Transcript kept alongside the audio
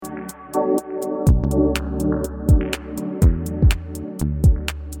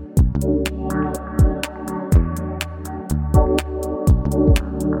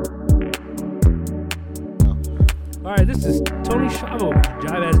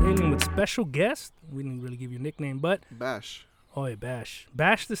Alien with special guest. We didn't really give you a nickname, but Bash. oh yeah,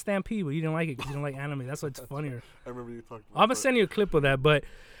 Bash the Stampede. But you didn't like it because you don't like anime. That's why it's funnier. I remember you talking about I'm gonna send you a clip of that, but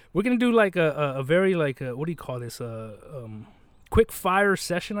we're gonna do like a very like what do you call this? Quick fire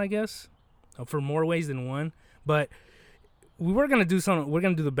session, I guess, for more ways than one. But we were gonna do something. We're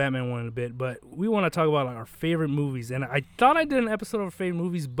gonna do the Batman one in a bit, but we want to talk about like, our favorite movies. And I thought I did an episode of our favorite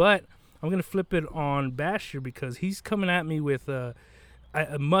movies, but I'm gonna flip it on Bash here because he's coming at me with a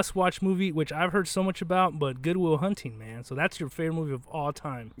must-watch movie, which I've heard so much about, but Good Will Hunting, man. So that's your favorite movie of all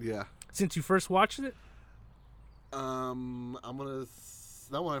time. Yeah. Since you first watched it? I'm gonna.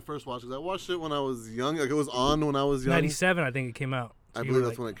 That one I first watched because I watched it when I was young. Like it was on when I was young. 97, I think it came out. So I believe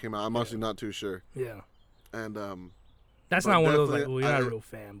that's when it came out. I'm actually not too sure. Yeah. And that's but not one of those like, definitely, well, you're not a real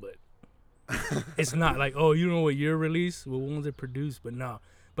fan, but it's not like, oh, you don't know what year release, what ones it produced, but no.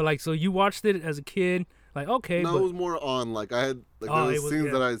 But like, so you watched it as a kid, like okay. No, but, it was more on like I had like Oh, there it was was- scenes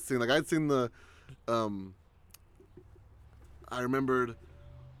yeah. that I'd seen. Like I'd seen the, I remembered.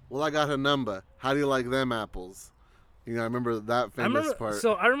 Well, I got her number. How do you like them apples? You know, I remember that famous part.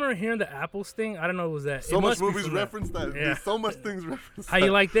 So I remember hearing the apples thing. I don't know what was that. So It much must be movies from that. reference that. Yeah. There's so much things reference. How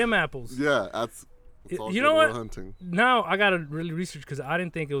you like them apples? Yeah, that's all You know Good what? Will Hunting. Now I gotta really research because I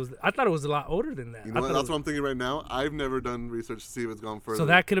didn't think it was. I thought it was a lot older than that. You I know what? thought That's it what I'm thinking right now. I've never done research to see if it's gone further. So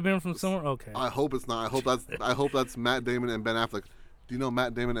that could have been from somewhere. Okay. I hope it's not. I hope that's Matt Damon and Ben Affleck. Do you know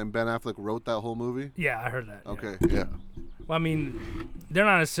Matt Damon and Ben Affleck wrote that whole movie? Yeah, I heard that. yeah. Okay, yeah. Well, I mean, they're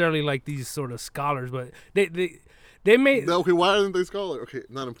not necessarily like these sort of scholars, but they made. Okay, why aren't they scholar? Okay,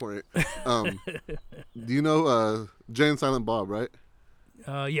 not important. Do you know Jay and Silent Bob, right?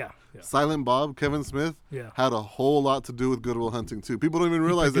 Yeah. Silent Bob, Kevin Smith, Yeah. had a whole lot to do with Good Will Hunting too. People don't even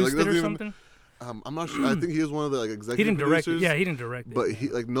realize it. Like, Produced it or doesn't even, something. I'm not sure. I think he is one of the like He executive didn't direct it. producers. Yeah, he didn't direct it. But he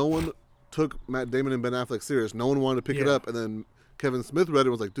like no one took Matt Damon and Ben Affleck serious. No one wanted to pick it Yeah. up, and then Kevin Smith read it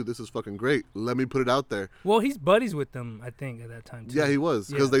and was like, "Dude, this is fucking great. Let me put it out there." Well, he's buddies with them, I think, at that time too. Yeah, he was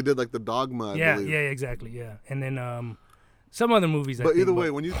because Yeah. they did like the Dogma. I Yeah, believe. yeah, exactly. Yeah, and then some other movies. I But think, either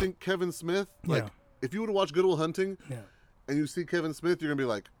way, when you think Kevin Smith, like Yeah. if you were to watch Good Will Hunting yeah. and you see Kevin Smith, you're gonna be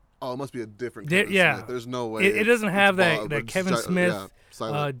like, "Oh, it must be a different There- Kevin yeah. Smith." There's no way. It doesn't it's have that, Bob, that it's Kevin Smith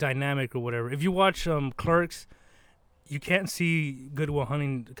silent. dynamic or whatever. If you watch Clerks, you can't see Good Will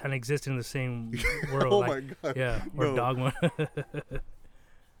Hunting kind of exist in the same world. Oh like, my God. Yeah, or No. Dogma.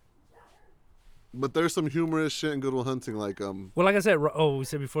 But there's some humorous shit in Good Will Hunting, like Well, like I said, we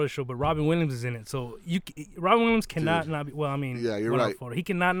said before the show, but Robin Williams is in it, so Robin Williams cannot Dude. not be. Well, I mean, Yeah, you're well, not right. for- He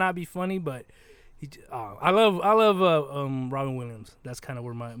cannot not be funny, but I love Robin Williams. That's kind of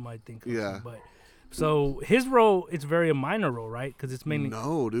where my thing comes Yeah. from. But so his role, it's very a minor role, right? Because it's mainly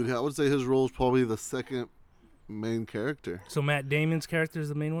no, dude. I would say his role is probably the second main character. so Matt Damon's character is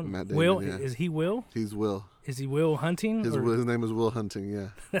the main one. Matt Damon, Will yeah. is he Will? He's Will. Is he Will Hunting? His Or- name is Will Hunting. Yeah.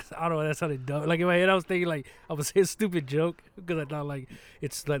 I don't know. That's how they do. Like in my head, I was thinking like I would say a stupid joke because I thought like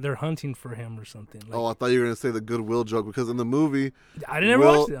it's like they're hunting for him or something. Like, Oh, I thought you were gonna say the Goodwill joke because in the movie, I never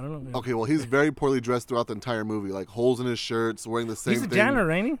Will- watched it. I don't know. okay, well he's very poorly dressed throughout the entire movie, like holes in his shirts, wearing the same He's a thing.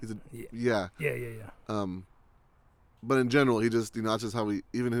 janitor, ain't he? He's a, Yeah. yeah. Yeah. But in general, he just that's just how he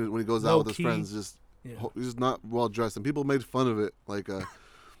when he goes out with his Low-key. friends, just Yeah. he's just not well dressed, and people made fun of it, like,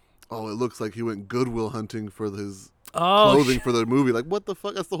 oh, it looks like he went Goodwill hunting for his Oh, clothing for the movie. Like, what the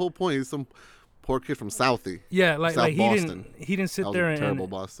fuck? That's the whole point. He's some poor kid from Southie. yeah. Like South he Boston. didn't sit That was there in and terrible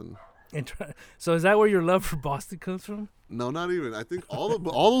Boston. and try, so is that where your love for Boston comes from? No, not even. I think all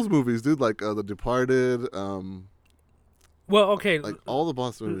those movies, dude, like The Departed, Well, okay. like all the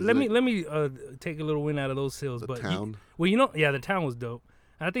Boston movies. let like, me take a little win out of those hills. The but Town. The Town was dope.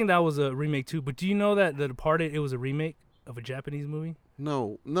 I think that was a remake too. But do you know that The Departed, it was a remake of a Japanese movie?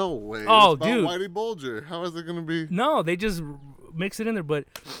 No way. Oh, it's about dude. Whitey Bulger. How is it gonna be? No, they just mix it in there. But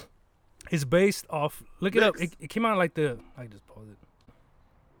it's based off. Look it up. Mix. It came out like the. I just pause it.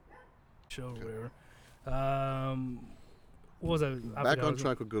 Show or whatever. What was that? I Back forgot. on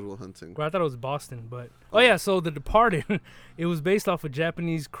track with Good Will Hunting. Well, I thought it was Boston, but oh yeah. So The Departed, it was based off a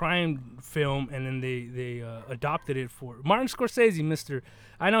Japanese crime film, and then they adopted it for Martin Scorsese. Mister,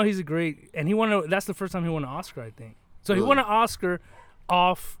 I know he's a great, and he won. That's the first time he won an Oscar, I think. So he Really? won an Oscar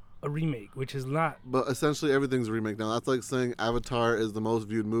off a remake, which is not. But essentially, everything's a remake now. That's like saying Avatar is the most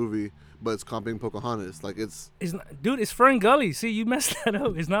viewed movie, but it's copying Pocahontas. Like it's Dude, it's Fern Gully. See, you messed that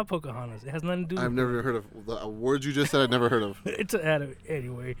up. It's not Pocahontas. It has nothing to do. I've with never heard of the words you just said. I've never heard of. It's an anime.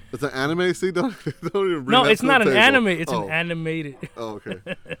 Anyway, It's an anime. See, don't even bring no, that it's to not the an table. anime. It's oh. an animated. Oh, okay.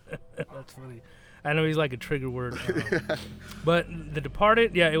 That's funny. I know he's like a trigger word. But The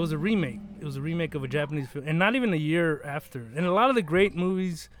Departed, yeah, it was a remake. It was a remake of a Japanese film. And not even a year after. And a lot of the great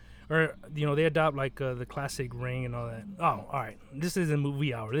movies, or they adopt like the classic ring and all that. Oh, all right. This isn't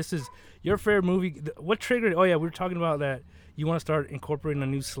movie hour. This is your favorite movie. What triggered? Oh yeah, we were talking about that. You want to start incorporating a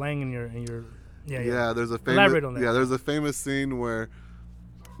new slang in your. Yeah, there's a Elaborate on that. there's a famous scene where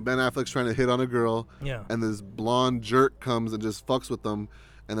Ben Affleck's trying to hit on a girl, Yeah. and this blonde jerk comes and just fucks with them,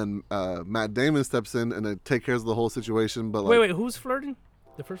 and then Matt Damon steps in and take care of the whole situation. But like, Wait, who's flirting?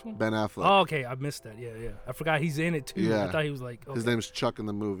 The first one? Ben Affleck. Oh, okay, I missed that. Yeah. I forgot he's in it too. Yeah. I thought he was like His name's Chuck in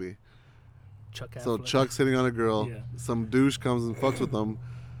the movie. Chuck So Affleck. Chuck's hitting on a girl. Yeah. Some douche comes and fucks with them.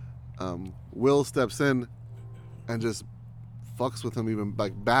 Will steps in and just fucks with him even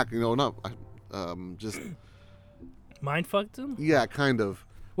like back. Just Mind fucked him. yeah, kind of.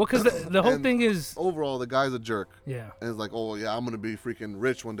 Well, because the whole And thing is Overall, the guy's a jerk. yeah. And it's like, oh yeah, I'm gonna be freaking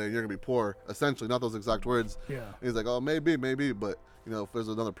rich one day, and you're gonna be poor. Essentially, not those exact words. Yeah. And he's like, oh maybe, but if there's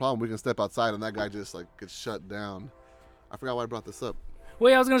another problem, we can step outside. And that guy just like gets shut down. I forgot why I brought this up. Well,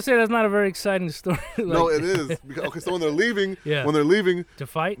 yeah, I was gonna say that's not a very exciting story. No, it is. Because, okay, so when they're leaving, Yeah. to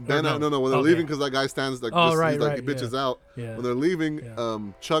fight. Or Ben, no, when they're Okay. leaving, because that guy stands like, Oh, this, right, he's like, right, he bitches yeah. out. Yeah. When they're leaving, Yeah.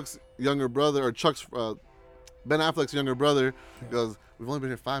 Chuck's younger brother, or Ben Affleck's younger brother, goes, "We've only been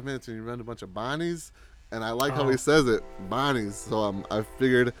here 5 minutes, and you run a bunch of Bonnies." And I like how he says it, Bonnies. So I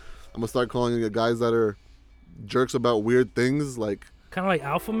figured I'm gonna start calling you guys that are jerks about weird things, like. Kind of like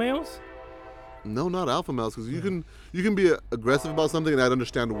alpha males. No, not alpha males, because you can be aggressive about something, and I'd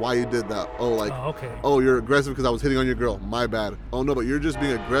understand why you did that. Oh, like, Oh, okay. oh, you're aggressive because I was hitting on your girl. My bad. Oh no, but you're just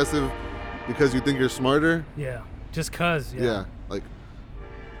being aggressive because you think you're smarter. Yeah. Just cause. Yeah, like.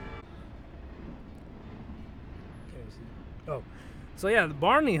 Oh, so yeah,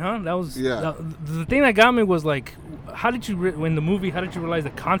 Barney, huh? That was Yeah. the thing that got me was like, how did you when the movie? How did you realize the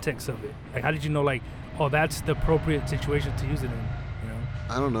context of it? Like, how did you know like, oh, that's the appropriate situation to use it in?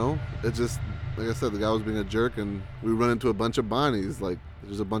 I don't know. It just, like I said, the guy was being a jerk, and we run into a bunch of Bonnies. Like,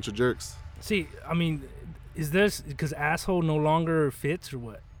 there's a bunch of jerks. See, I mean, is this because asshole no longer fits or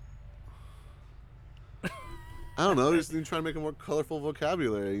what? I don't know. Just trying to make a more colorful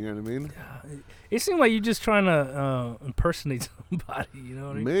vocabulary. You know what I mean? It seemed like you're just trying to impersonate somebody. You know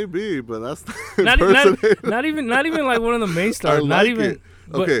what I mean? Maybe, but that's Not impersonating. not even like one of the main I stars. like Not even. it.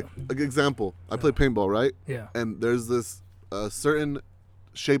 But, Okay, like example. I play paintball, right? Yeah. And there's this certain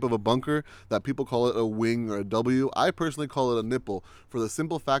shape of a bunker that people call it a wing or a W. I personally call it a nipple for the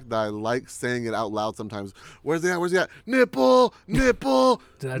simple fact that I like saying it out loud sometimes. Where's he at? Where's he at? Nipple, nipple,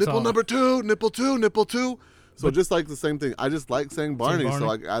 That's nipple all. number 2, nipple 2, nipple 2. So just like the same thing. I just like saying Barney, so I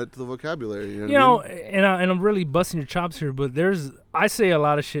Barney. add it to the vocabulary. You know, and I'm really busting your chops here, but I say a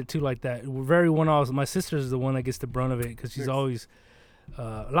lot of shit too like that. We're very one-offs. My sister is the one that gets the brunt of it because she's always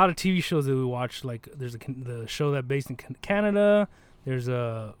a lot of TV shows that we watch. Like there's the show that based in Canada. There's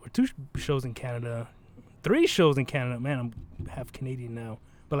 2 shows in Canada, 3 shows in Canada. Man, I'm half Canadian now.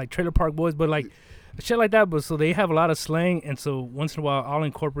 But like Trailer Park Boys, but like shit like that. But so they have a lot of slang, and so once in a while I'll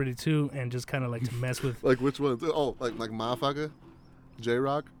incorporate it too, and just kind of like to mess with. Like which one? Oh, like motherfucker,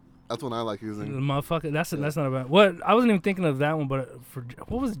 J-Rock. That's one I like The using. motherfucker. That's not a bad. What I wasn't even thinking of that one, but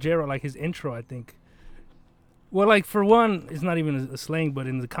what was J-Rock like his intro? I think. Well, like for one, it's not even a slang, but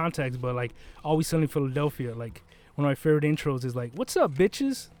in the context. But like Always Sunny in Philadelphia, like one of my favorite intros is like, "What's up,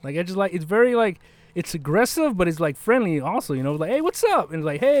 bitches?" Like I just like it's very like it's aggressive, but it's like friendly also. Like, "Hey, what's up?" And it's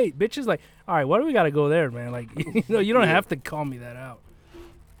like, "Hey, bitches." Like, all right, why do we gotta go there, man? Like, you don't have to call me that out.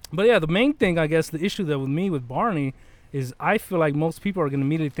 But yeah, the main thing, I guess, the issue that with me with Barney is I feel like most people are gonna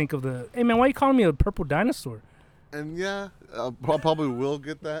immediately think of the, "Hey man, why are you calling me a purple dinosaur?" And yeah, I probably will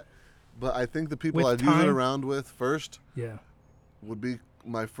get that. But I think the people With I'd use it time. around with first Yeah. would be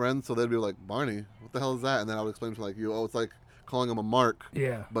my friends, so they'd be like, "Barney, what the hell is that?" And then I would explain to like you, "Oh, it's like calling him a mark,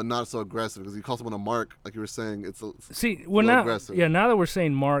 Yeah. but not so aggressive, because you call someone a mark, like you were saying, it's See, well little now, aggressive. now that we're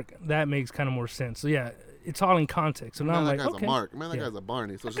saying Mark, that makes kind of more sense. So yeah, it's all in context. So now man, I'm that like, guy's okay. a mark, man, that Yeah. guy's a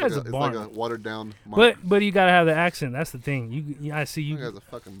Barney, so it's, That just guy's like a it's like a Barney. watered down mark. But you gotta have the accent. That's the thing. I see you. That guy's a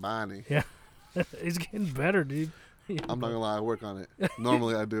fucking Barney. Yeah. It's getting better, dude. I'm not gonna lie, I work on it.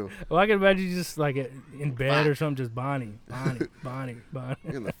 Normally I do. Well, I can imagine you just like in bed or something, just Bonnie. Get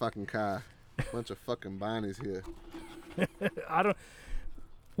in the fucking car. Bunch of fucking Bonnies here. I don't.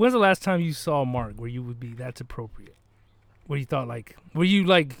 When's the last time you saw Mark where you would be that's appropriate? Where you thought like, where you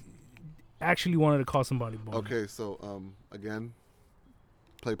like actually wanted to call somebody Barney? Okay, so again,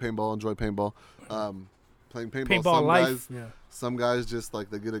 play paintball, enjoy paintball. Playing paintball, some guys just like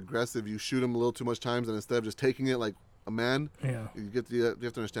they get aggressive. You shoot them a little too much times, and instead of just taking it like a man, Yeah. you have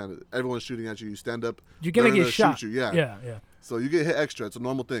to understand it. Everyone's shooting at you. You stand up. You're gonna they're get shot. Shoot you, yeah. Yeah. So you get hit extra. It's a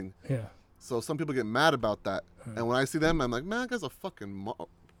normal thing. Yeah. So some people get mad about that, and when I see them, I'm like, man, that guy's a fucking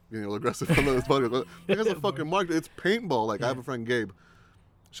aggressive. That guy's a fucking mark. It's paintball. Like I have a friend Gabe.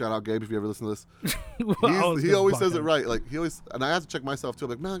 Shout out Gabe if you ever listen to this. Well, He always says it right. Like he always, and I have to check myself too.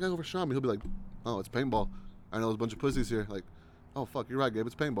 I'm like, man, that guy overshot me. He'll be like, oh, it's paintball. I know there's a bunch of pussies here. Like, oh fuck, you're right, Gabe.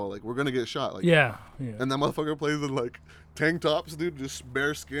 It's paintball. Like we're gonna get shot. Like Yeah. And that motherfucker plays in like tank tops, dude, just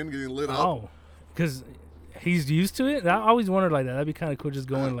bare skin getting lit up. Oh, because he's used to it. I always wondered like that. That'd be kind of cool, just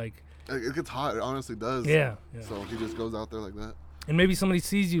going like. It gets hot. It honestly does. Yeah. So he just goes out there like that. And maybe somebody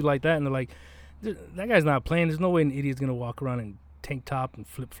sees you like that, and they're like, that guy's not playing. There's no way an idiot's gonna walk around in tank top and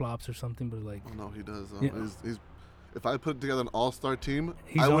flip flops or something. But like, oh no, he does. Yeah. He's if I put together an all-star team,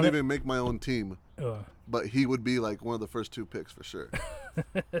 He's I on wouldn't it? even make my own team. But he would be like one of the first 2 picks for sure.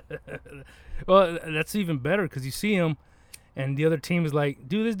 Well, that's even better because you see him, and the other team is like,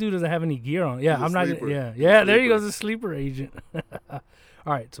 dude, this dude doesn't have any gear on. Yeah, He's a I'm not. sleeper. Yeah. He's a There you go, sleeper. the sleeper agent.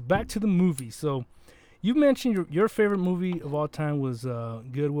 All right, so back to the movie. So you mentioned your favorite movie of all time was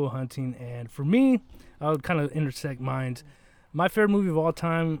Good Will Hunting, and for me, I would kind of intersect minds. My favorite movie of all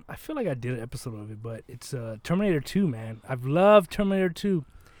time, I feel like I did an episode of it, but it's Terminator 2, man. I've loved Terminator 2.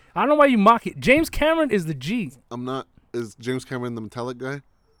 I don't know why you mock it. James Cameron is the G. I'm not. Is James Cameron the metallic guy?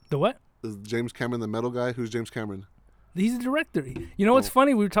 The what? Is James Cameron the metal guy? Who's James Cameron? He's a director. You know what's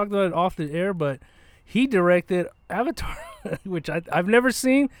funny? We talked about it off the air, but he directed Avatar, which I've never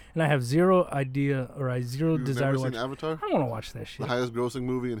seen, and I have zero idea or zero You've desire never to watch. seen Avatar? I want to watch that The shit. highest grossing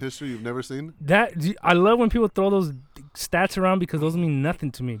movie in history you've never seen? I love when people throw those stats around because those mean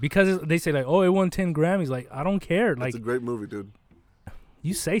nothing to me. Because they say like, oh, it won 10 Grammys. Like, I don't care. Like, It's a great movie, dude.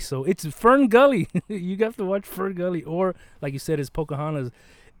 you say so. It's Fern Gully. You have to watch Fern Gully, or like you said, it's Pocahontas.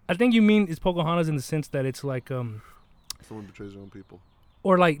 I think you mean it's Pocahontas in the sense that it's like Someone betrays their own people.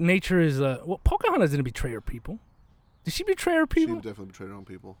 or like nature is well, Pocahontas didn't betray her people. Did she betray her She people? definitely betrayed her own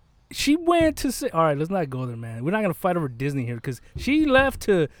people. She went to say, all right, let's not go there, man. We're not going to fight over Disney here because she left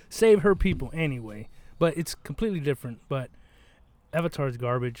to save her people anyway. But it's completely different. But Avatar's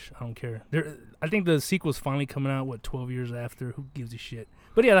garbage. I don't care. I think the sequel's finally coming out, 12 years after? Who gives a shit?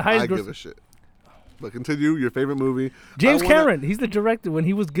 But yeah, the highest I give a shit. But continue, your favorite movie. James Cameron, he's the director when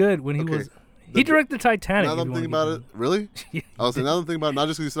he was good. When he Okay. was. He directed Titanic. Now that I'm thinking about it, really? Yeah. I was saying, now that I'm thinking about it, not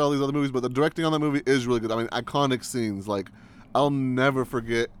just because you said all these other movies, but the directing on that movie is really good. I mean, iconic scenes. Like, I'll never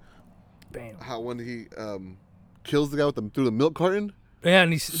forget Bam. how when he kills the guy through the milk carton. Yeah,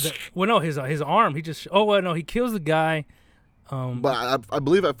 and his arm. He just. Oh, well, no, he kills the guy. But I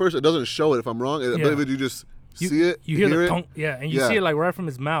believe at first it doesn't show it. If I'm wrong, I believe you just see it, You hear it, the thunk, yeah, and you Yeah. see it like right from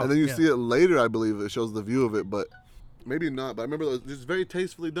his mouth. and then you yeah. see it later. I believe it shows the view of it, but maybe not. But I remember it was just very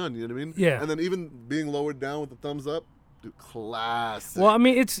tastefully done. You know what I mean? Yeah. And then even being lowered down with the thumbs up, dude, classic. Well, I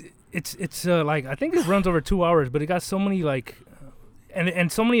mean, it's like I think it runs over 2 hours, but it got so many like, and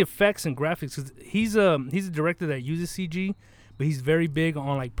so many effects and graphics. 'Cause he's a director that uses CG, but he's very big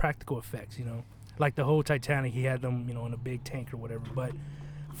on like practical effects. You know, like the whole Titanic, he had them, in a big tank or whatever. But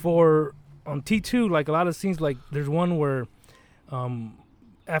for on T2, like a lot of scenes, like there's one where,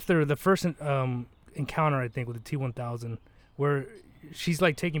 after the first encounter, I think with the T-1000, where she's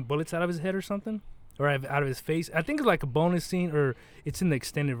like taking bullets out of his head or something. Or out of his face. I think it's like a bonus scene, or it's in the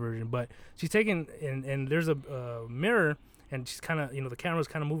extended version. But she's taking, and there's a mirror, and she's kind of, the camera's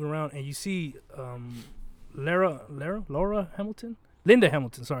kind of moving around, and you see Laura Hamilton? Linda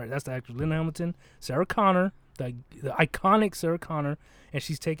Hamilton, sorry, that's the actress. Linda Hamilton, Sarah Connor, the iconic Sarah Connor, and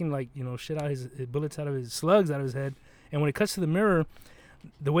she's taking like, shit out of his bullets out of his slugs out of his head. And when it cuts to the mirror,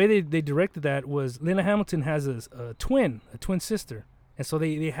 the way they directed that was Linda Hamilton has a twin sister. And so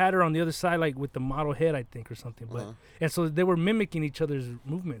they had her on the other side, like with the model head, I think, or something. But and so they were mimicking each other's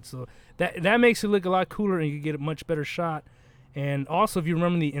movements. So that makes it look a lot cooler, and you get a much better shot. And also, if you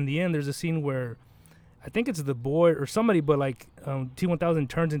remember in the end, there's a scene where I think it's the boy or somebody, but like T-1000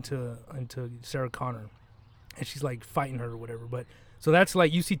 turns into Sarah Connor, and she's like fighting her or whatever. But so that's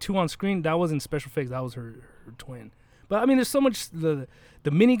like you see two on screen. That wasn't special effects. That was her twin. But I mean, there's so much the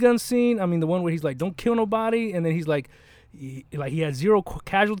minigun scene. I mean, the one where he's like, "Don't kill nobody," and then he's like. He had zero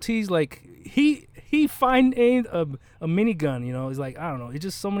casualties. Like he aimed a minigun. It's like I don't know. It's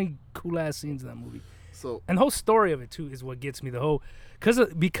just so many cool ass scenes in that movie. So and the whole story of it too is what gets me. The whole because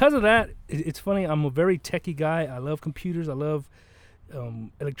of that. It's funny. I'm a very techie guy. I love computers. I love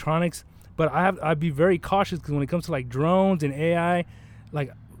electronics. But I'd be very cautious because when it comes to like drones and AI,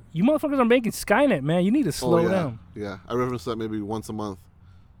 like you motherfuckers are making Skynet, man. You need to slow down. Yeah, I reference that maybe once a month.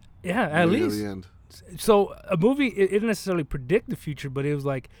 Yeah, at least. The end. So a movie, it didn't necessarily predict the future, but it was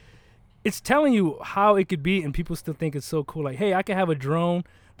like, it's telling you how it could be, and people still think it's so cool. Like, hey, I could have a drone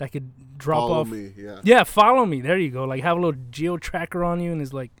that could drop Follow off. me, yeah. Yeah, follow me. There you go. Like, have a little geo tracker on you, and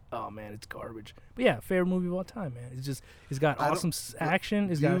it's like, oh man, it's garbage. But yeah, favorite movie of all time, man. It's got awesome action.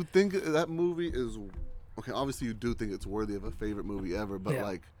 Do you think that movie is Okay, obviously you do think it's worthy of a favorite movie ever, but Yeah.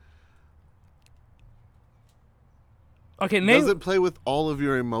 like, Okay, does it play with all of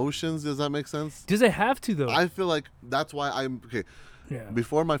your emotions? Does that make sense? does it have to though? I feel like that's why I'm okay. Yeah.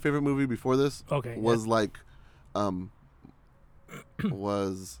 Before my favorite movie before this Okay, was like,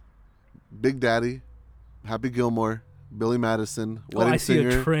 was Big Daddy, Happy Gilmore, Billy Madison, Oh, Wedding I see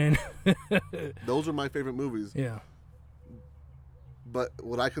Singer. a trend. Those are my favorite movies. Yeah. But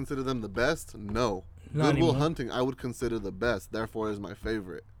would I consider them the best? No. Not Good Will anymore. Hunting, I would consider the best. Therefore, is my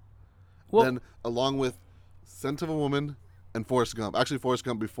favorite. Well, Then, along with Scent of a Woman and Forrest Gump. Actually, Forrest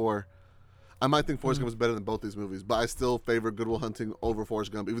Gump before. I might think Forrest Gump is better than both these movies, but I still favor Good Will Hunting over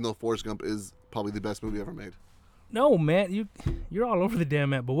Forrest Gump, even though Forrest Gump is probably the best movie ever made. no, man, you're all over the damn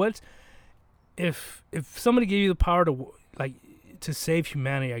map. But what's if somebody gave you the power to like to save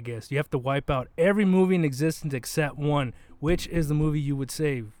humanity? I guess you have to wipe out every movie in existence except one. Which is the movie you would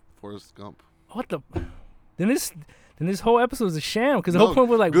save? Forrest Gump. What the? Then this whole episode is a sham because the whole point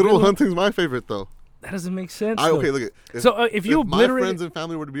was like Good Will really- Hunting's my favorite though. That doesn't make sense. Okay, though. look at if, So if you my obliterate, friends and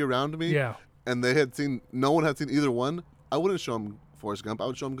family were to be around me, yeah. and they had seen no one had seen either one, I wouldn't show them Forrest Gump. I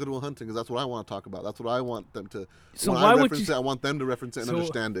would show them Good Will Hunting because that's what I want to talk about. That's what I want them to. So when why I would reference you? it, I want them to reference it and So-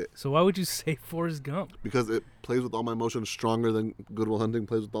 understand it So why would you say Forrest Gump? because it plays with all my emotions stronger than Good Will Hunting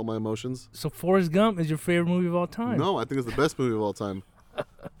plays with all my emotions. So Forrest Gump is your favorite movie of all time? No, I think it's the best movie of all time.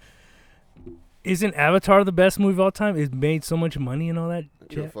 Isn't Avatar the best movie of all time? It made so much money and all that. You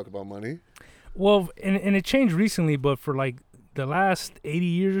don't jazz? fuck about money. Well, and it changed recently, but for like the last 80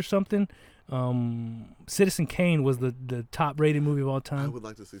 years or something, Citizen Kane was the top rated movie of all I time. would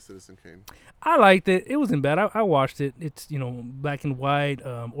like to see Citizen Kane. I liked it. It wasn't bad. I watched it. It's black and white.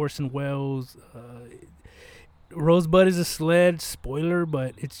 Orson Welles. Rosebud is a sled. Spoiler,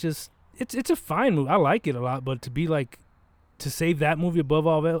 but it's a fine movie. I like it a lot. But to be like to save that movie above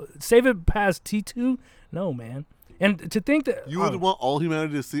all else, save it past T2, no man. And to think that You would want all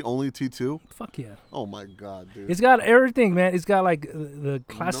humanity to see only T2? fuck yeah. Oh my god, dude. It's got everything, man. It's got like the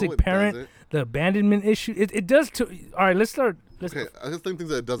classic No, it parent, doesn't. the abandonment issue. It does too. All right, let's start. Okay, I just think things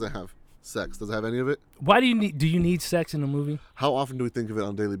that it doesn't have. Sex. Does it have any of it? Why do you need sex in a movie? How often do we think of it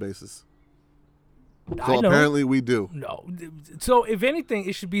on a daily basis? I So know. apparently we do. No. So if anything,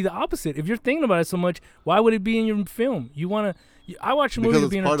 it should be the opposite. If you're thinking about it so much, why would it be in your film? You want to. I watch a movie Because to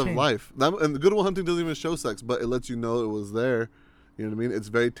it's be part of entertained. life. And the Good Will Hunting doesn't even show sex, but it lets you know it was there. You know what I mean? It's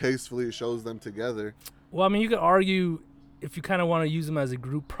very tastefully. It shows them together. Well, I mean, you could argue if you kind of want to use them as a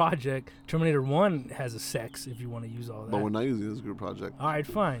group project. Terminator 1 has a sex if you want to use all that. But we're not using it as a group project. All right,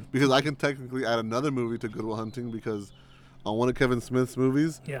 fine. Because I can technically add another movie to Good Will Hunting because on one of Kevin Smith's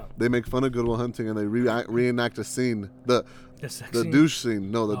movies, Yeah. they make fun of Good Will Hunting and they reenact a scene. The sex the scene. douche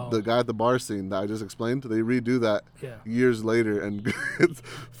scene. No, Oh. the guy at the bar scene that I just explained. They redo that Yeah. years later, and it's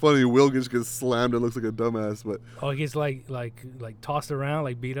funny. Will just gets slammed and looks like a dumbass, but Oh, he gets like tossed around,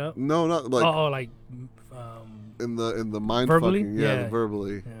 like beat up. no, not like in the mind Verbally? fucking. Yeah.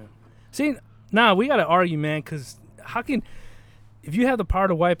 Verbally. Yeah. See, we gotta argue, man, because how can if you have the power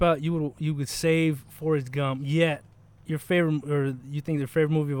to wipe out, you would save Forrest Gump, yet your favorite or you think your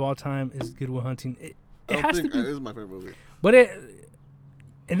favorite movie of all time is Good Will Hunting. It I don't has to think be, it is my favorite movie. but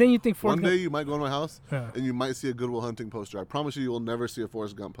and then you think Forrest One day Gump. you might go to my house Yeah. and you might see a Good Will Hunting poster. I promise you will never see a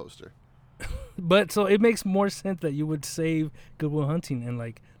Forrest Gump poster. But so it makes more sense that you would save Good Will Hunting, and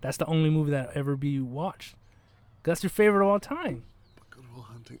like that's the only movie that ever be watched. That's your favorite of all time. Good Will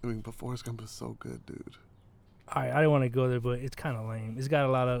Hunting. I mean, but Forrest Gump is so good, dude. All right, I don't want to go there, but it's kind of lame. It's got a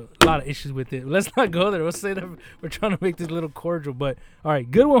lot of issues with it. Let's not go there. Let's say that we're trying to make this a little cordial. But all right,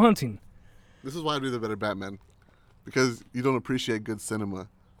 Good Will Hunting. This is why I'd be the better Batman. Because you don't appreciate good cinema.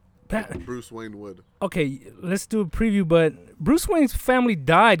 Bruce Wayne would. Okay, let's do a preview. But Bruce Wayne's family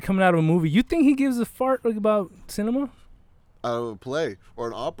died coming out of a movie. You think he gives a fart about cinema? Out of a play. Or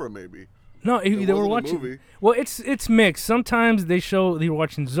an opera, maybe. No, they were wasn't a watching. movie. Well, it's mixed. Sometimes they were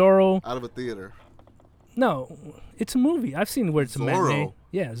watching Zorro. Out of a theater. No, it's a movie. I've seen where it's a matinee. Zorro.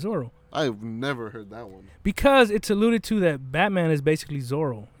 Yeah, Zorro. I've never heard that one. Because it's alluded to that Batman is basically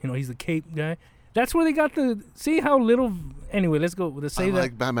Zorro. He's the cape guy. That's where they got the. See how little. Anyway, let's go. Let's I say that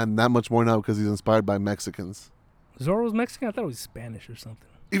like Batman that much more now because he's inspired by Mexicans. Zorro's Mexican. I thought it was Spanish or something.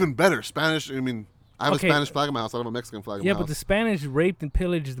 Even better. Spanish, I mean, I have Okay. a Spanish flag in my house. I don't have a Mexican flag in Yeah, my but the house. Spanish raped and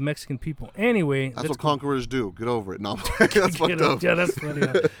pillaged the Mexican people. Anyway, That's let's what go. conquerors do. Get over it. No, that's Get fucked up. up. Yeah, that's funny.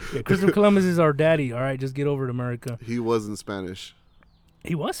 Yeah, Christopher Columbus is our daddy. All right, just get over it, America. He wasn't Spanish.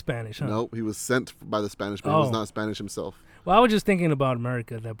 He was Spanish, huh? Nope, he was sent by the Spanish, but he was Oh. not Spanish himself. Well, I was just thinking about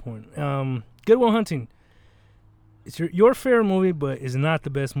America at that point. Good Will Hunting. It's your favorite movie, but it's not the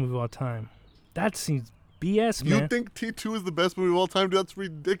best movie of all time. That seems BS, You man. think T2 is the best movie of all time? Dude, that's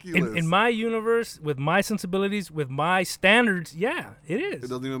ridiculous. In my universe, with my sensibilities, with my standards, yeah, it is. It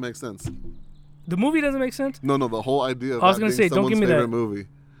doesn't even make sense. The movie doesn't make sense. No, the whole idea of I was that gonna being say, don't someone's give me favorite that. movie.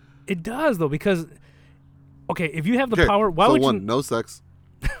 It does though, because okay, if you have the Okay, power, why so would one, you? no sex.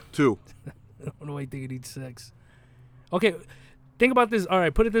 2, What do I think it needs sex? Okay, think about this. All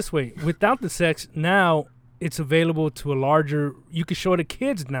right, put it this way: without the sex, now it's available to a larger. You can show it to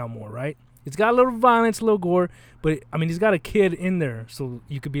kids now more, right? It's got a little violence, a little gore, but I mean, he's got a kid in there, so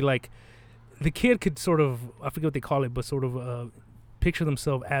you could be like, the kid could sort of, I forget what they call it, but sort of picture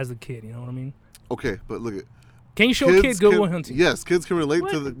themselves as the kid. You know what I mean? okay, but look at Can you show a kid Good Will Hunting? Yes, kids can relate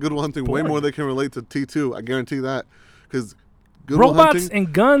What? to the Good Will Hunting way Boring. more than they can relate to T2. I guarantee that. Because Good Will Robots Hunting,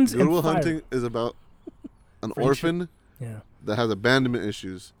 and guns Good and Will fire. Hunting is about an Friendship. orphan Yeah. that has abandonment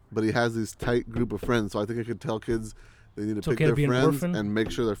issues, but he has this tight group of friends. So I think I could tell kids they need to It's pick okay to their be an friends orphan? and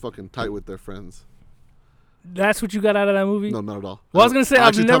make sure they're fucking tight with their friends. That's what you got out of that movie? No, not at all. Well, I was gonna say, I I've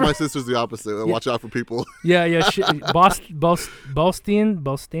actually tell never- my sisters the opposite. Yeah. Watch out for people. Yeah.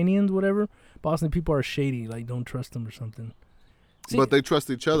 Bostonians, whatever. Boston people are shady. Like, don't trust them or something. See, But they trust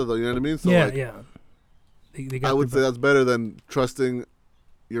each other, though. You know what I mean? So yeah, like, yeah. They got I would say their that's better than trusting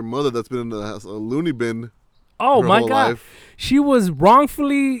your mother that's been in a loony bin Oh her my whole God, life. she was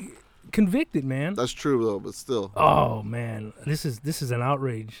wrongfully convicted, man. That's true, though, but still. Oh man, this is an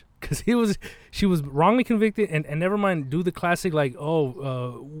outrage because she was wrongly convicted and never mind do the classic like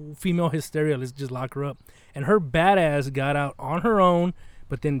female hysteria, let's just lock her up, and her badass got out on her own,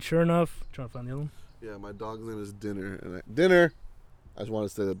 but then sure enough, trying to find the other one. Yeah, my dog's name is Dinner. And Dinner. I just want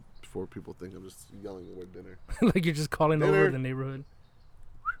to say that before people think I'm just yelling the word dinner. Like you're just calling Dinner. over the neighborhood.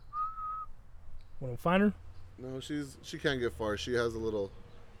 Want to find her? No, she can't get far. She has a little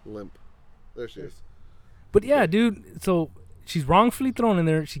limp. There she is. But yeah, dude. So she's wrongfully thrown in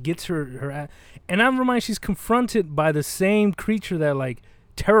there. She gets her, and I'm reminded she's confronted by the same creature that like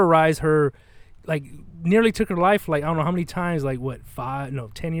terrorized her, like nearly took her life. Like I don't know how many times. Like what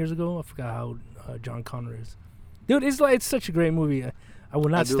 10 years ago? I forgot how John Connor is. Dude, it's such a great movie. I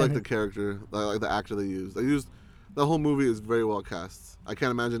would not. I do like stand the it. character, like the actor they used. The whole movie is very well cast. I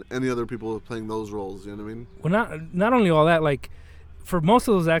can't imagine any other people playing those roles. You know what I mean? Well, not only all that, like for most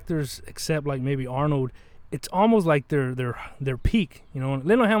of those actors, except like maybe Arnold, it's almost like their peak. You know,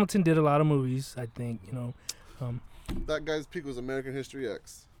 Lionel Hamilton did a lot of movies. I think That guy's peak was American History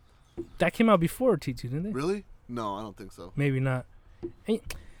X. that came out before T2, didn't they? Really? No, I don't think so. Maybe not. I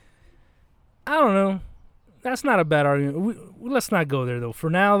don't know. That's not a bad argument. Let's not go there though. For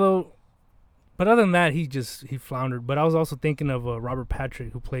now though. But other than that, he floundered. But I was also thinking of Robert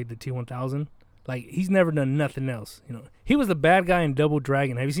Patrick, who played the T-1000. Like he's never done nothing else. You know, he was the bad guy in Double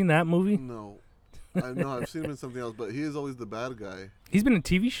Dragon. Have you seen that movie? No. I know I've seen him in something else, but he is always the bad guy. He's been in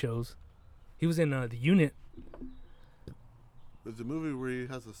TV shows. He was in The Unit. There's a movie where he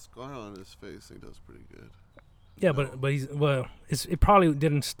has a scar on his face and he does pretty good. Yeah, No. but it probably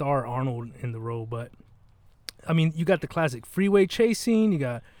didn't star Arnold in the role. But I mean, you got the classic freeway chase scene. You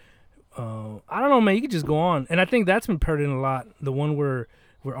got I don't know, man. You could just go on, and I think that's been parodied a lot. The one where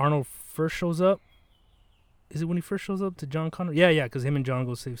Arnold first shows up. Is it when he first shows up to John Connor? Yeah, because him and John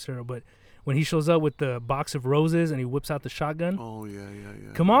go save Sarah. But when he shows up with the box of roses and he whips out the shotgun. Oh yeah.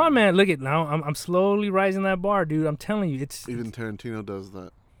 Come on, man! Look at now. I'm slowly rising that bar, dude. I'm telling you, it's Even Tarantino does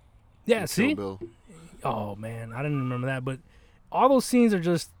that. yeah. in See, Kill Bill. oh man, I didn't remember that. But all those scenes are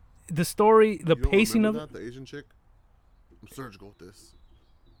just the story, the You don't pacing of remember it. that? The Asian chick. I'm surgical with this.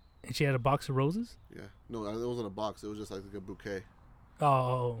 And she had a box of roses. Yeah. No, it wasn't a box. It was just like a bouquet.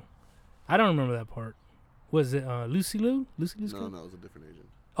 Oh, I don't remember that part. Was it Lucy Liu? Lucy Liu's No, girl? it was a different agent.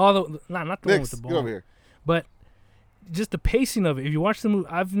 Oh, not the one Nix, with the get ball. over here. But just the pacing of it. If you watch the movie,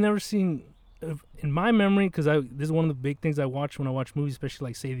 I've never seen, in my memory, because this is one of the big things I watch when I watch movies, especially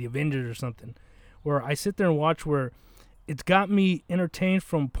like say The Avengers or something, where I sit there and watch where it's got me entertained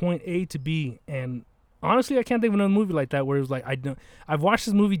from point A to B. And honestly, I can't think of another movie like that where it was like I've watched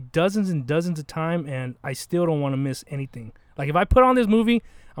this movie dozens and dozens of times, and I still don't want to miss anything. Like if I put on this movie,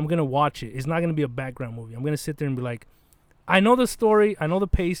 I'm gonna watch it. It's not gonna be a background movie. I'm gonna sit there and be like, I know the story, I know the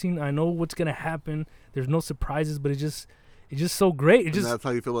pacing, I know what's gonna happen. There's no surprises, but it's just so great. It And just that's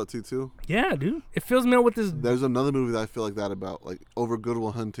how you feel about T2? yeah, dude. It fills me up with this. There's another movie that I feel like that about, like over Good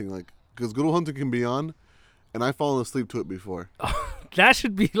Will Hunting, like because Good Will Hunting can be on, and I've fallen asleep to it before That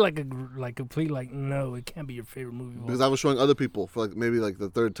should be like complete like no, it can't be your favorite movie. of all because I was showing other people for like maybe like the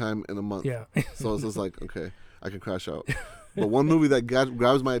third time in a month. yeah. So it's just like okay, I can crash out. But one movie that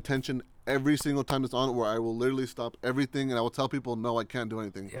grabs my attention every single time it's on, where I will literally stop everything and I will tell people, no, I can't do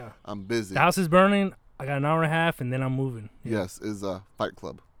anything. Yeah. I'm busy. The house is burning. I got an hour and a half, and then I'm moving. Yeah. Yes, is Fight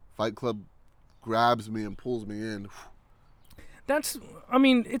Club. Fight Club grabs me and pulls me in. That's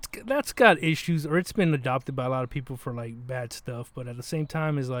that's got issues, or it's been adopted by a lot of people for like bad stuff. But at the same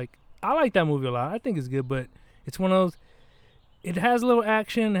time, is like I like that movie a lot. I think it's good, but it's one of those. It has a little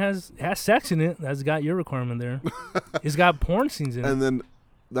action, has sex in it. That's got your requirement there. It's got porn scenes in it. And then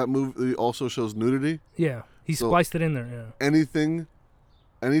that movie also shows nudity. Yeah, he So- spliced it in there. Yeah.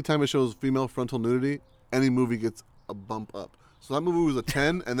 Anytime it shows female frontal nudity, any movie gets a bump up. So that movie was a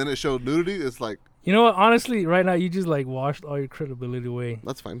 10, and then it showed nudity. It's like, You know what? Honestly, right now you just like washed all your credibility away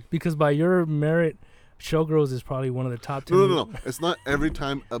that's fine. because by your merit, Showgirls is probably one of the top 10. No. It's not every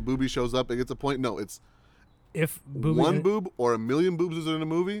time a boobie shows up, it gets a point. No, it's If boobies one boob or a million boobs is in a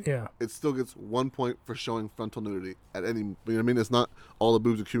movie. Yeah. It still gets 1 point for showing frontal nudity at any. You know what I mean? It's not all the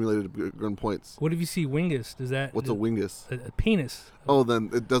boobs accumulated to earn points. What if you see wingus? Does that What's a wingus? a penis? Oh, then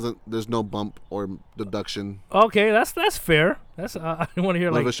it doesn't. There's no bump or deduction. Okay, that's fair. That's I want to hear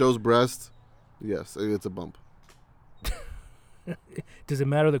But like. if it shows breast, yes, it gets a bump. Does it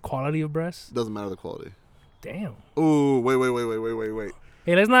matter the quality of breasts? Doesn't matter the quality. Damn. Ooh, wait.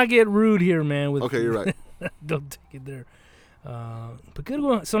 Hey, let's not get rude here, man. With Okay, you're right. Don't take it there. But good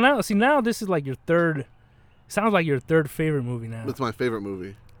one. So now this is like your third. Sounds like your third favorite movie now, That's my favorite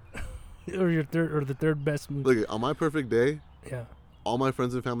movie. or your third, or the third best movie. Look, on my perfect day, Yeah. all my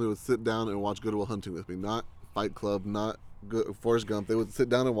friends and family would sit down and watch Good Will Hunting with me. Not Fight Club, not Forrest Gump. They would sit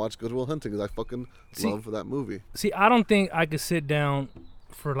down and watch Good Will Hunting because I fucking love that movie. See, I don't think I could sit down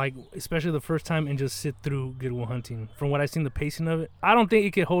for like, especially the first time, and just sit through Good Will Hunting. From what I've seen, the pacing of it, I don't think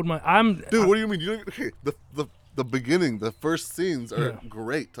it could hold my. Dude, what do you mean? You don't, okay, the beginning, the first scenes are Yeah.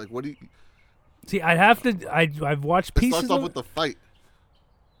 great. Like, what do you? See, I'd have to. I've watched It pieces starts off of with the fight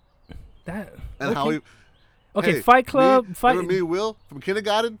that. and okay. how he. Okay, hey, Fight Club. Remember me, Will, from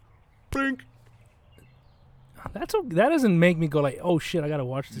kindergarten? Brink. That doesn't make me go like, oh shit, I gotta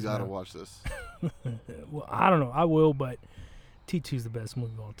watch this. You gotta now. watch this. Well, I don't know. I will, but T2 is the best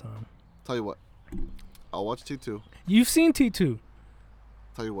movie of all time. Tell you what, I'll watch T2. You've seen T2.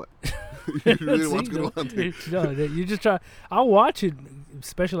 Tell you what, you really See, watch Good Will Hunting. No, you just try. I'll watch it,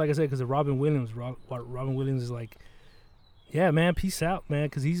 especially like I said, because of Robin Williams. Robin Williams is like, yeah, man, peace out, man,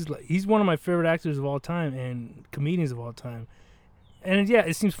 because he's one of my favorite actors of all time and comedians of all time. And yeah,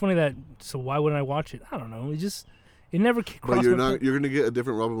 it seems funny that. So why wouldn't I watch it? I don't know. It never crossed But you're my not. You're gonna get a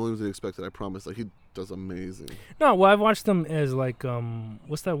different Robin Williams than you expected. I promise. Like, he does amazing. No, well, I've watched them as like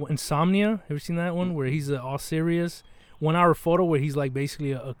what's that one? Insomnia? Ever seen that one where he's all serious 1 hour photo where he's like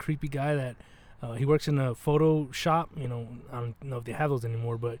basically a creepy guy that he works in a photo shop. You know, I don't know if they have those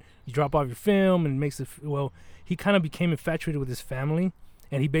anymore, but you drop off your film and makes it. Well, he kind of became infatuated with his family,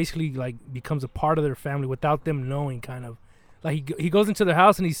 and he basically like becomes a part of their family without them knowing. Kind of like he goes into their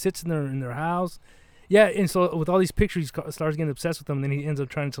house and he sits in their house. Yeah, and so with all these pictures, he starts getting obsessed with them, and then he ends up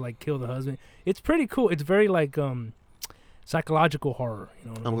trying to like kill the husband. It's pretty cool. It's very like psychological horror. You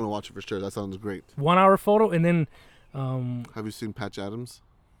know, I'm gonna watch it for sure. That sounds great. 1 hour photo, and then Have you seen Patch Adams?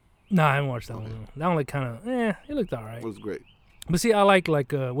 nah, I haven't watched that Okay. one. That one like kind of it looked all right. It was great. But see, I like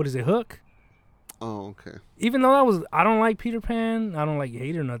what is it, Hook? Oh, okay. Even though I don't like Peter Pan, I don't like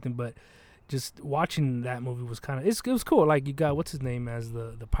hate or nothing, but just watching that movie was kind of it was cool. Like you got what's his name as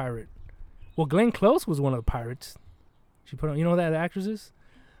the pirate. Well, Glenn Close was one of the pirates. She put on, you know who that actress is?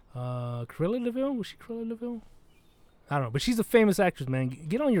 Cruella DeVille? Was she Cruella DeVille? I don't know, but she's a famous actress, man.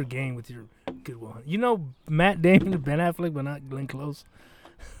 Get on your game with your Good Will Hunting. You know Matt Damon and Ben Affleck, but not Glenn Close.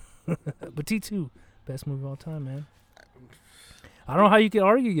 But T2, best movie of all time, man. I don't know how you can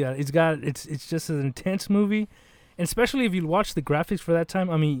argue that. It's just an intense movie, and especially if you watch the graphics for that time.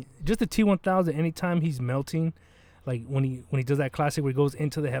 I mean, just the T-1000. Anytime he's melting, like when he does that classic where he goes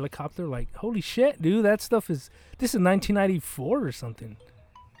into the helicopter, like holy shit, dude, that stuff is. This is 1994 or something.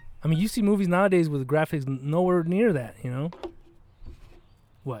 I mean, you see movies nowadays with graphics nowhere near that. You know.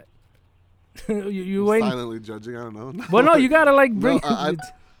 What? you waiting? Silently judging. I don't know. Well, no, you gotta like bring. No,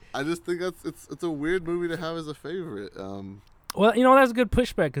 I just think it's a weird movie to have as a favorite. Well, you know, that's a good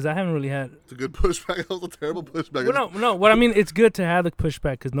pushback because I haven't really had. It's a good pushback. That was a terrible pushback. Well, no. What I mean, it's good to have the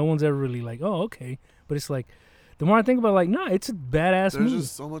pushback because no one's ever really like, oh, okay. But it's like, the more I think about it, like, nah, it's a badass There's movie.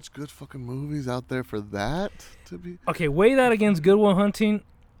 just so much good fucking movies out there for that to be. Okay, weigh that against Good Will Hunting.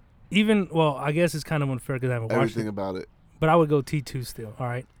 Even, well, I guess it's kind of unfair because I haven't watched Everything it. about it. But I would go T2 still, all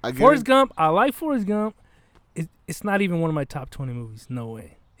right? I Forrest Gump, I like Forrest Gump. It's not even one of my top 20 movies. No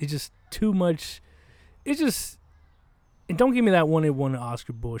way. It's just too much. It's just. And don't give me that one it won an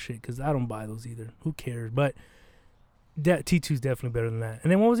Oscar bullshit because I don't buy those either. Who cares? But T2 is definitely better than that.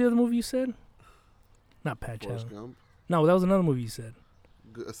 And then what was the other movie you said? Not Patch Forrest Adams. Gump. No, that was another movie you said.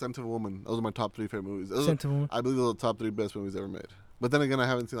 A Scent of a Woman. Those are my top 3 favorite movies. Scent of a Woman. I believe those are the top 3 best movies ever made. But then again, I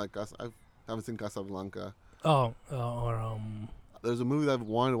haven't seen like Haven't seen Casablanca. Oh, or There's a movie that I've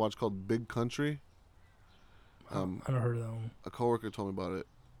wanted to watch called Big Country. I don't heard of that one. A coworker told me about it,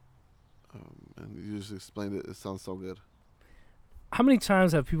 and you just explained it. It sounds so good. How many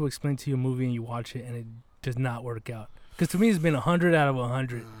times have people explained to you a movie and you watch it and it does not work out? Because to me, it's been 100 out of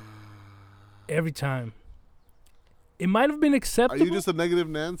 100 every time. It might have been Are acceptable. you just a negative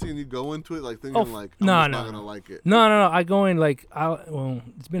Nancy and you go into it like thinking like no, I'm no, not gonna no. like it? No. I go in like, well,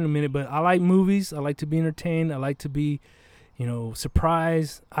 it's been a minute, but I like movies. I like to be entertained. I like to be,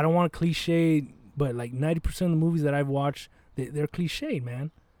 surprised. I don't want a cliche, but like 90% of the movies that I've watched, they're cliched,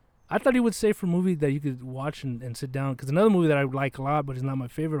 man. I thought he would say for a movie that you could watch and sit down, because another movie that I like a lot, but it's not my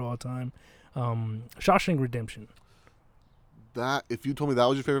favorite of all time, Shawshank Redemption. That if you told me that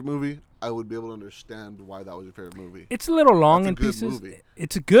was your favorite movie, I would be able to understand why that was your favorite movie. It's a little long That's a in good pieces. movie.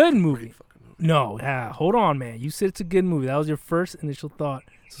 It's a good movie. Great fucking movie. No, hold on, man. You said it's a good movie. That was your first initial thought,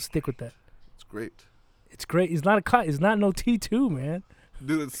 so stick with that. It's great. It's great. It's not It's not no T2, man.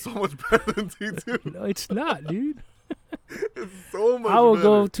 Dude, it's so much better than T2. No, it's not, dude. It's so much better. I will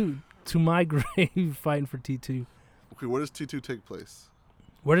go to my grave fighting for T2. Okay, where does T2 take place?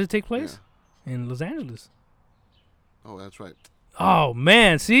 Where does it take place? In Los Angeles. Oh, that's right. Oh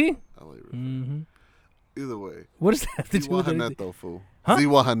man, see? LA River. Mm-hmm. Either way. What does that have to do with anything? Zihuatanejo, fool. Huh?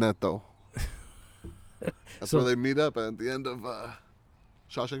 Zihuatanejo. That's So- where they meet up at the end of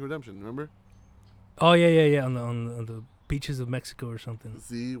Shawshank Redemption, remember? Oh yeah, on the beaches of Mexico or something.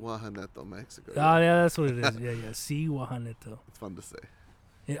 Zihuatanejo, Mexico. Oh yeah, that's what it is. Yeah. See, Juanito. It's fun to say.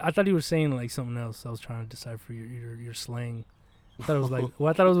 Yeah, I thought you were saying like something else. I was trying to decipher your slang. I thought it was like,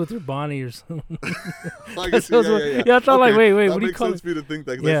 I thought it was with your Bonnie or something. I guess, That's what- yeah, I thought like, wait, that what do you makes call sense it? for you to think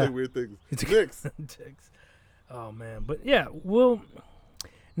that because Yeah. I say weird things. It's Mix. Text. Oh man, but yeah, well,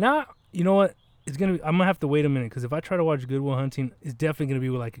 now you know what? It's gonna. I'm gonna have to wait a minute because if I try to watch Good Will Hunting, it's definitely gonna be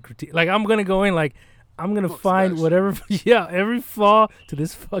with like a critique. Like I'm gonna go in like I'm gonna Fuck find smash. whatever. Yeah, every flaw to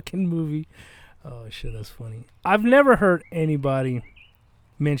this fucking movie. Oh shit, that's funny. I've never heard anybody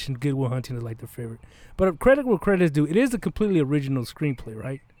mention Good Will Hunting as like their favorite. But credit where credit is due. It is a completely original screenplay,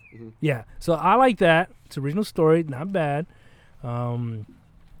 right? Mm-hmm. Yeah. So I like that. It's original story, not bad.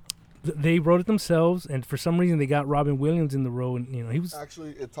 They wrote it themselves, and for some reason they got Robin Williams in the role, and he was.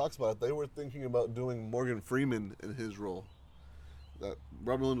 Actually, it talks about it. They were thinking about doing Morgan Freeman in his role. That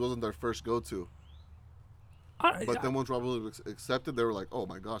Robin Williams wasn't their first go-to. But then once Robin Williams accepted, they were like, "Oh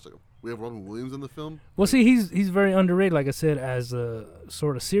my gosh, like, we have Robin Williams in the film." Well, see, he's very underrated, like I said, as a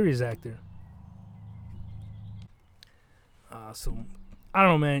sort of serious actor. So I don't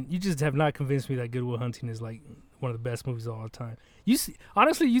know, man. You just have not convinced me that Good Will Hunting is like one of the best movies of all time. You see,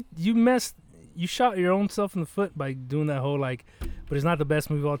 honestly, you shot your own self in the foot by doing that whole like, but it's not the best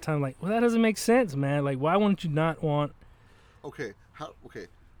movie of all time. Like, well, that doesn't make sense, man. Like, why wouldn't you not want? Okay, You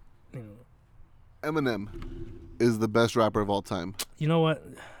know, Eminem is the best rapper of all time. you know what?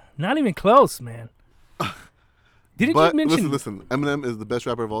 Not even close, man. Didn't But you mention? listen. Eminem is the best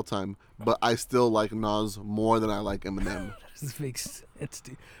rapper of all time, but I still like Nas more than I like Eminem. This makes sense,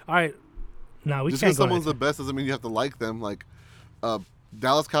 dude. All right, now we Just can't because go. someone's the best doesn't mean you have to like them. Like,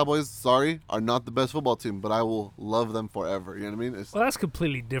 Dallas Cowboys, sorry, are not the best football team, but I will love them forever. You know what I mean? It's, Well, that's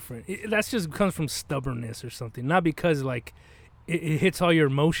completely different. That's just comes from stubbornness or something, not because like it hits all your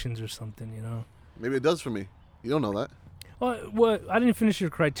emotions or something. maybe it does for me. You don't know that. Well, I didn't finish your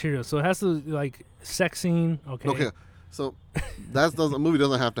criteria, so it has to like sex scene. Okay. So a movie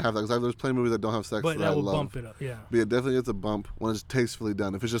doesn't have to have that because there's plenty of movies that don't have sex But that I that will love. bump it up. Yeah. But yeah, definitely it's a bump when it's tastefully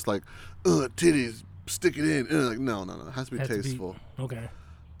done. If it's just like, titties, stick it in. Like, no. It has to be Has to be- tasteful. Okay.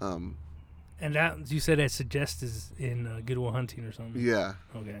 Um, And that you said that suggests is in Good Will Hunting or something. yeah.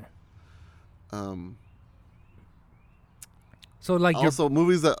 Okay. Um, So like also,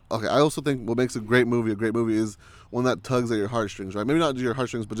 movies that I also think what makes a great movie is one that tugs at your heartstrings, right? Maybe not your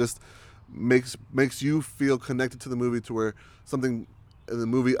heartstrings, but just makes you feel connected to the movie to where something in the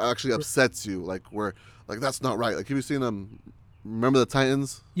movie actually upsets you, like where like that's not right. Like have you seen Remember the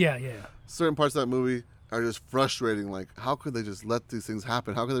Titans? yeah. Certain parts of that movie are just frustrating. Like how could they just let these things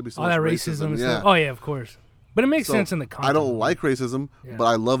happen? How could there be so All much that racism and Yeah. stuff. Oh yeah, of course. But it makes So, sense in the context. I don't like racism, Yeah. but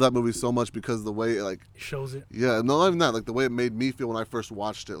I love that movie so much because the way It shows it. not even that, like the way it made me feel when I first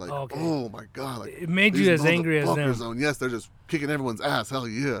watched it, like Okay. oh my god, like It made you these as angry as them. motherfuckers on- yes, they're just kicking everyone's ass. Hell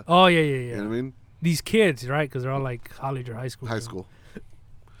yeah. Oh yeah. You know what I mean? These kids, right? Because they're all like college or high school. High school.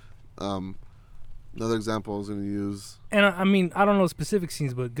 Another example I was going to use. And I mean, I don't know specific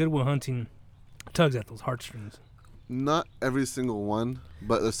scenes, but Good Will Hunting tugs at those heartstrings. Not every single one,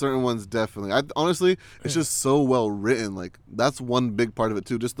 but there's certain ones definitely. Honestly, it's just so well written. Like that's one big part of it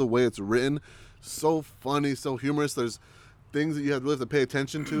too. Just the way it's written, so funny, so humorous. There's things that you really have to pay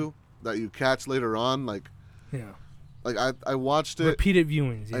attention to. that you catch later on. Like Yeah. I watched it. Repeated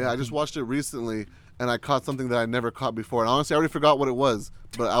viewings. Yeah, I just watched it recently, and I caught something that I never caught before. And honestly, I already forgot what it was,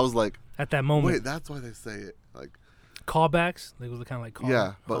 but I was like, at that moment. wait, that's why they say it. Like Callbacks. They was kind of like callbacks.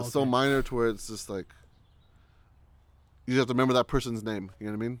 yeah, but so minor to where it's just like you just have to remember that person's name. You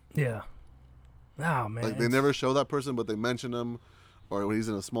know what I mean? Yeah. Oh man. Like they never show that person, but they mention him, or when he's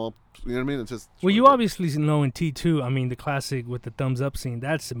in a small. You know what I mean? It's just. Well, you obviously know in T2. I mean, the classic with the thumbs up scene.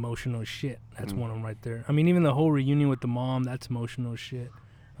 That's emotional shit. That's one of them right there. I mean, even the whole reunion with the mom. That's emotional shit.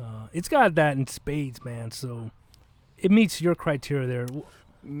 It's got that in spades, man. So it meets your criteria there.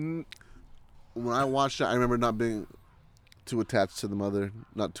 When I watched it, I remember not being too attached to the mother,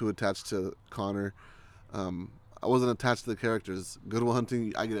 not too attached to Connor. I wasn't attached to the characters. Good Will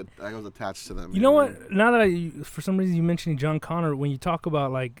Hunting, I was attached to them. You know what? Now that for some reason you mentioned John Connor, when you talk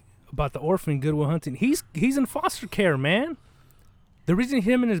about about the orphan Good Will Hunting, he's in foster care, man. The reason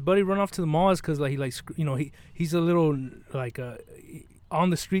him and his buddy run off to the mall is because he's a little on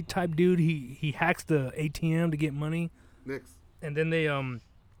the street type dude. He hacks the ATM to get money. Nix. And then they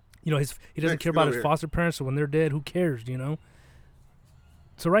he doesn't care about his foster parents, so when they're dead, who cares, you know?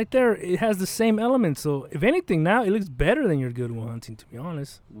 So right there, it has the same elements. So if anything, now it looks better than your Good Will Hunting, to be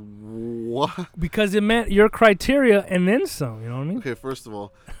honest. What? Because it met your criteria and then some. You know what I mean? Okay, first of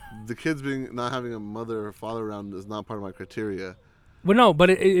all, the kids not having a mother or father around is not part of my criteria. Well, no, but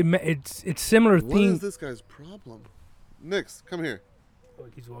it's similar What theme. is this guy's problem? Nix, come here. Oh,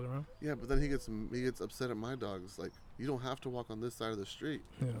 he keeps walking around. Yeah, but then he gets upset at my dogs. Like, you don't have to walk on this side of the street.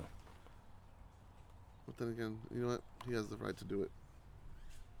 Yeah. But then again, you know what? He has the right to do it.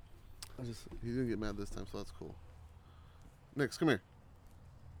 He didn't get mad this time, so that's cool. Nix, come here.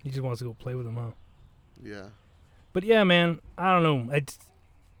 He just wants to go play with him, huh? Yeah. But yeah, man, I don't know.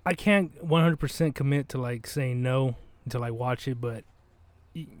 I can't 100% commit to saying no until I watch it, but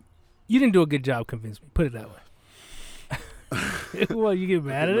you didn't do a good job convincing me. Put it that way. Well, you get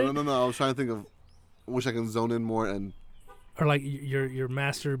mad at it? No. I was trying to think of. Wish I can zone in more and. Or your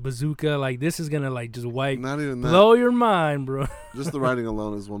master bazooka. This is gonna just wipe. Not even that. Blow your mind, bro. Just the writing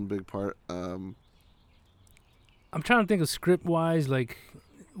alone is one big part. I'm trying to think of script wise,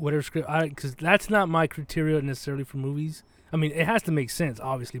 whatever script. Because that's not my criteria necessarily for movies. I mean, it has to make sense,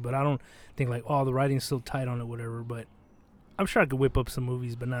 obviously, but I don't think the writing's so tight on it, whatever. But I'm sure I could whip up some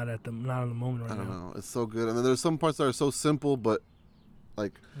movies, but not on the moment right now. I don't know. It's so good, and then there's some parts that are so simple, but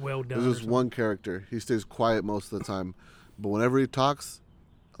well done. There's just one character. He stays quiet most of the time, but whenever he talks,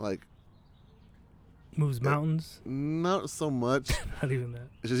 moves mountains. Not so much. Not even that.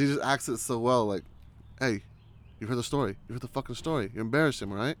 It's just he just acts it so well. Hey, you heard the story. You heard the fucking story. You embarrassed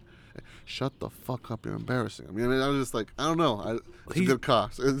him, right? Hey, shut the fuck up. You're embarrassing him. I was just I don't know. It's a good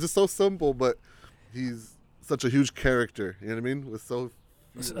cop. It's just so simple, but he's such a huge character. You know what I mean? With so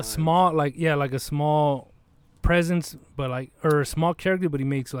a small, a small presence, but or a small character, but he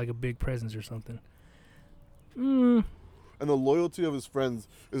makes a big presence or something. And the loyalty of his friends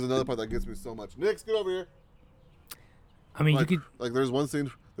is another part that gets me so much. Nix, get over here. I mean, you could there's one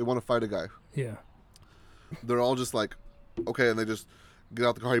scene they want to fight a guy. Yeah. They're all just okay, and they just get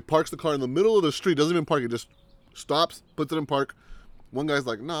out the car. He parks the car in the middle of the street. Doesn't even park. He just stops, puts it in park. One guy's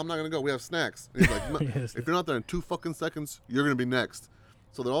like, "No, I'm not gonna go. We have snacks." And he's like, no, Yes. "If you're not there in 2 fucking seconds, you're gonna be next."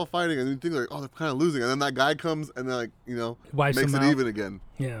 So they're all fighting, and you think they're kind of losing, and then that guy comes and Wipes makes them it out. even again.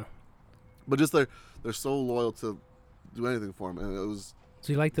 Yeah. But just they're so loyal to do anything for him, and it was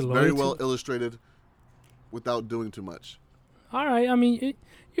So you like the loyalty? very well illustrated without doing too much. All right. I mean,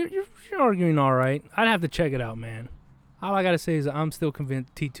 you're arguing all right. I'd have to check it out, man. All I gotta say is I'm still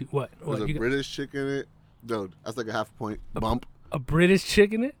convinced. T2. What? There's a British chick in it, dude. That's like a half point bump. A British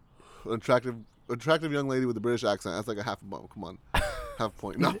chick in it? Attractive young lady with a British accent. That's like a half a bump. Come on, half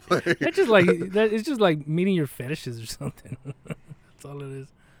point. No, It's just it's just like meeting your fetishes or something. That's all it is.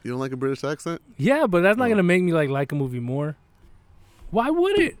 You don't like a British accent? Yeah, but that's not gonna make me like a movie more. Why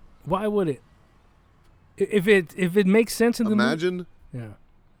would it? Why would it? If it makes sense in the movie. Imagine Yeah.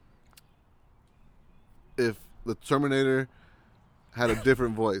 if the Terminator had a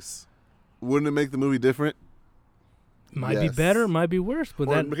different voice. Wouldn't it make the movie different? Might be better, might be worse, but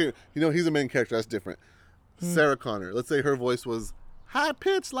okay, he's a main character. That's different. Sarah Connor. Let's say her voice was high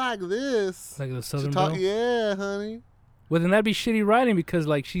pitched like this. like the Southern talk, Belle. yeah, honey. Well, then that'd be shitty writing because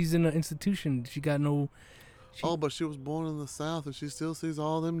she's in an institution. She got no. But she was born in the South and she still sees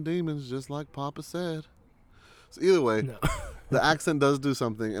all them demons, just like Papa said. So either way, No. the accent does do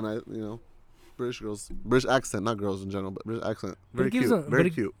something, and British accent, not girls in general, but British accent. Very It gives cute, a- very but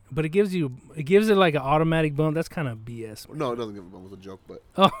it- cute. But it gives it like an automatic bump. That's kind of BS. No, it doesn't give a bum. It was a joke, but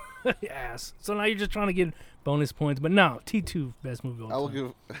Oh, ass. So now you're just trying to get bonus points. But no, T2 best movie of I all will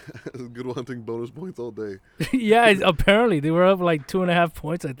time. give Good Will Hunting bonus points all day. Yeah, apparently they were up like 2.5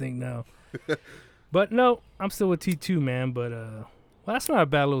 points, I think now. But no, I'm still with T2, man. But well, that's not a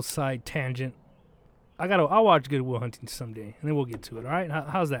bad little side tangent. I'll watch Good Will Hunting someday, and then we'll get to it. All right,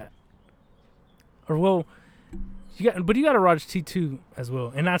 how's that? Or well, you got to watch T2 as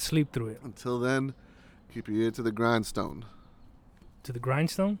well, and not sleep through it. Until then, keep your ear to the grindstone. To the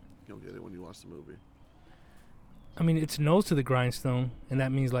grindstone. You'll get it when you watch the movie. I mean, it's nose to the grindstone, and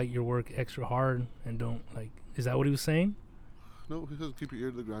that means like you work extra hard and don't like. Is that what he was saying? No, he says keep your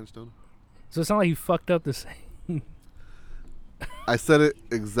ear to the grindstone. So it's not like he fucked up the saying. I said it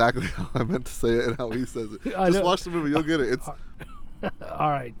exactly how I meant to say it and how he says it. I Just know. watch the movie, you'll get it. It's All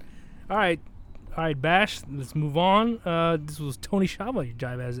right, Bash. Let's move on. This was Tony Shava, your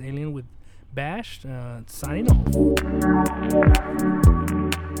Jive as Alien with Bash. Signing off.